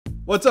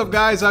What's up,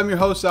 guys? I'm your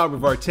host,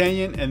 Albert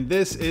Vartanian, and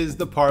this is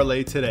the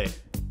Parlay Today.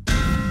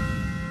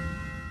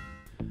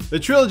 The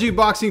trilogy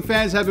boxing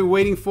fans have been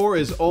waiting for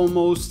is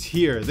almost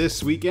here.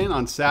 This weekend,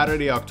 on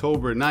Saturday,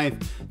 October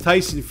 9th,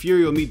 Tyson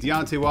Fury will meet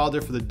Deontay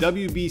Wilder for the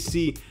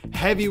WBC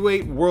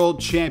Heavyweight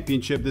World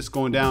Championship. This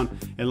going down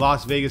in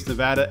Las Vegas,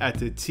 Nevada at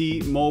the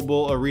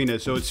T-Mobile Arena.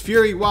 So it's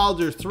Fury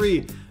Wilder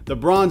 3, the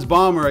Bronze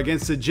Bomber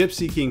against the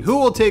Gypsy King. Who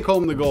will take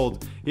home the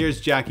gold?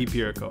 Here's Jackie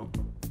Pirico.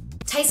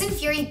 Tyson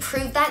Fury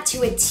proved that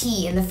to a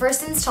T in the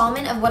first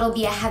installment of what'll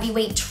be a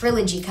heavyweight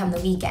trilogy come the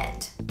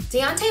weekend.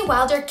 Deontay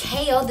Wilder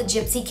KO'd the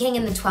Gypsy King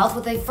in the 12th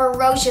with a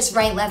ferocious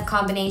right-left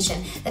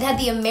combination that had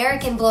the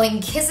American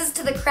blowing kisses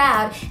to the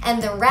crowd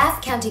and the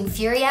ref counting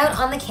Fury out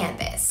on the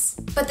canvas.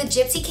 But the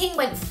Gypsy King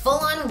went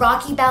full-on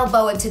Rocky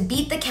Balboa to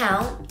beat the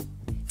count,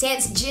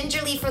 danced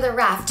gingerly for the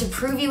ref to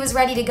prove he was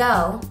ready to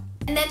go,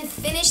 and then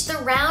finished the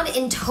round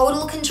in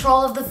total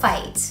control of the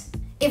fight.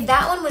 If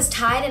that one was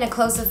tied in a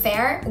close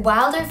affair,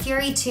 Wilder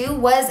Fury 2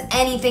 was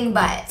anything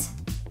but.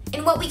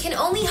 In what we can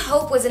only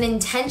hope was an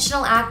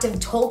intentional act of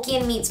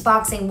Tolkien meets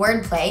boxing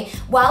wordplay,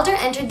 Wilder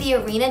entered the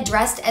arena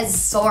dressed as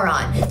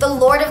Sauron, the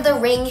Lord of the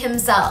Ring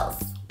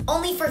himself,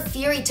 only for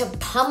Fury to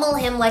pummel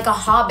him like a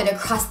hobbit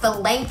across the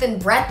length and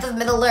breadth of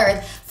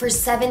Middle-earth for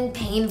 7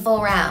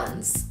 painful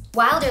rounds.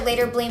 Wilder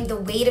later blamed the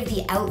weight of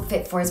the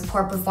outfit for his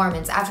poor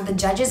performance after the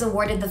judges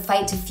awarded the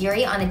fight to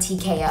Fury on a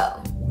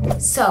TKO.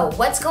 So,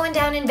 what's going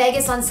down in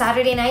Vegas on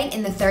Saturday night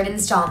in the third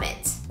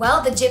installment?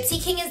 Well, the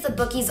Gypsy King is the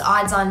bookie's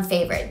odds-on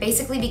favorite,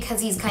 basically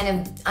because he's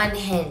kind of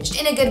unhinged,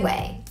 in a good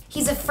way.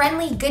 He's a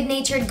friendly,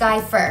 good-natured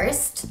guy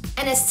first,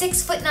 and a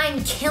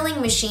 6'9" killing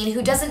machine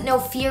who doesn't know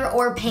fear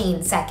or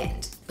pain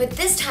second. But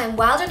this time,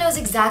 Wilder knows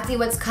exactly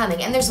what's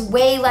coming, and there's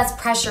way less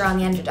pressure on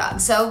the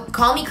underdog, so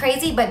call me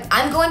crazy, but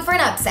I'm going for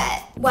an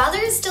upset. Wilder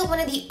is still one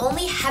of the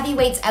only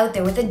heavyweights out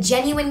there with a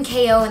genuine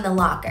KO in the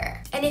locker.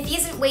 And if he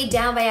isn't weighed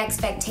down by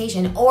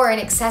expectation or an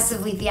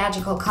excessively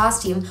theatrical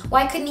costume,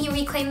 why couldn't he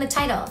reclaim the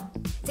title?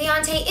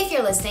 Deontay, if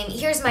you're listening,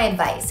 here's my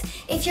advice.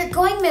 If you're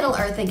going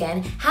Middle-earth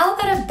again, how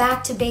about a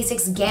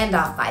back-to-basics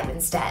Gandalf vibe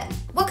instead?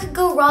 What could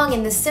go wrong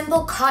in the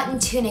simple cotton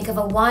tunic of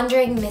a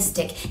wandering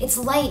mystic? It's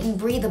light and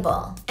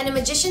breathable. And a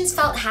magician's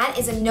felt hat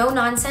is a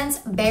no-nonsense,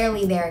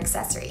 barely there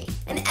accessory.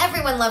 And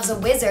everyone loves a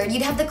wizard,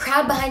 you'd have the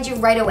crowd behind you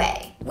right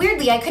away.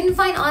 Weirdly, I couldn't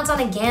find odds on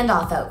a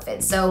Gandalf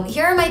outfit, so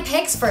here are my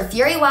picks for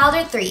Fury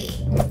Wilder 3.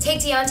 Take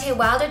Deontay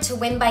Wilder to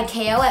win by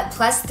KO at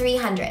plus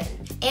 300.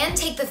 And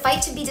take the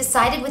fight to be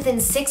decided within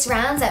 6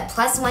 rounds at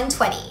plus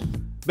 120.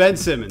 Ben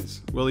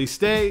Simmons. Will he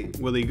stay?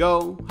 Will he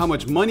go? How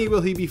much money will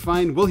he be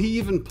fined? Will he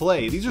even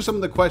play? These are some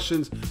of the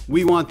questions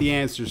we want the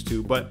answers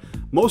to, but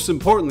most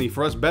importantly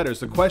for us bettors,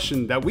 the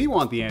question that we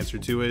want the answer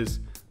to is,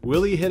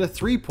 will he hit a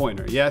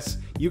three-pointer? Yes,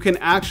 you can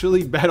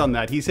actually bet on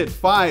that. He's hit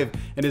 5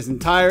 in his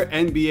entire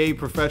NBA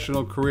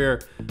professional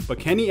career, but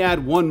can he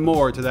add one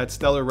more to that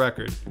stellar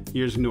record?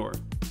 Here's Noor.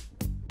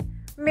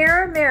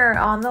 Mirror, mirror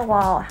on the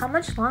wall, how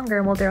much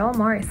longer will Daryl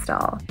Morey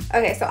stall?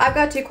 Okay, so I've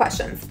got 2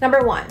 questions. Number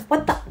 1,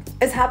 what the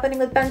is happening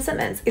with Ben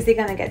Simmons? Is he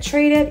gonna get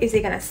traded? Is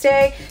he gonna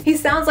stay? He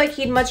sounds like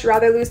he'd much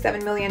rather lose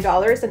 $7 million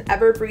than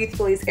ever breathe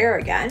Philly's air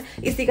again.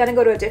 Is he gonna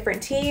go to a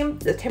different team,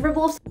 the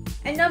Timberwolves?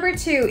 And number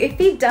 2, if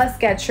he does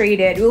get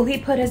traded, will he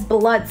put his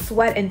blood,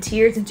 sweat, and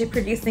tears into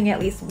producing at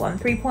least 1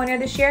 3-pointer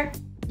this year?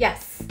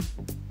 Yes.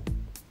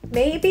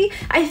 Maybe?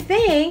 I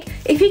think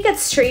if he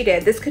gets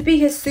traded, this could be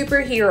his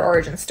superhero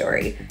origin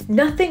story.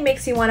 Nothing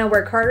makes you want to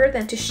work harder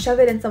than to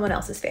shove it in someone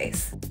else's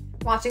face.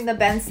 Watching the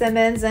Ben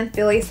Simmons and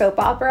Philly soap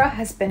opera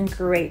has been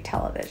great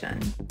television.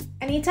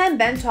 Anytime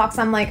Ben talks,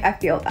 I'm like, I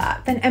feel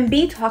that. Then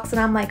MB talks and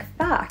I'm like,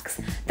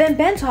 facts. Then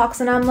Ben talks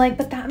and I'm like,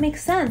 but that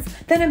makes sense.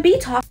 Then MB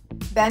talks.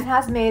 Ben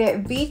has made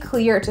it be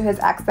clear to his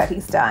ex that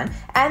he's done,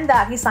 and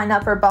that he signed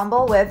up for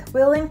Bumble with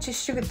willing to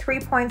shoot 3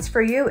 points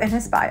for you in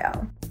his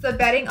bio. So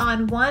betting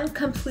on 1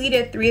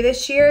 completed 3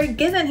 this year,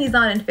 given he's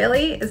not in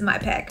Philly, is my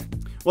pick.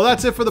 Well,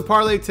 that's it for the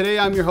Parlay Today.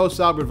 I'm your host,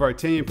 Albert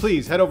Vartanian.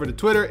 Please head over to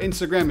Twitter,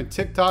 Instagram, and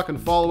TikTok and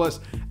follow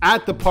us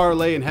at The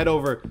Parlay, and head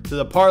over to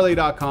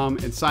theparlay.com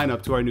and sign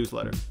up to our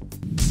newsletter.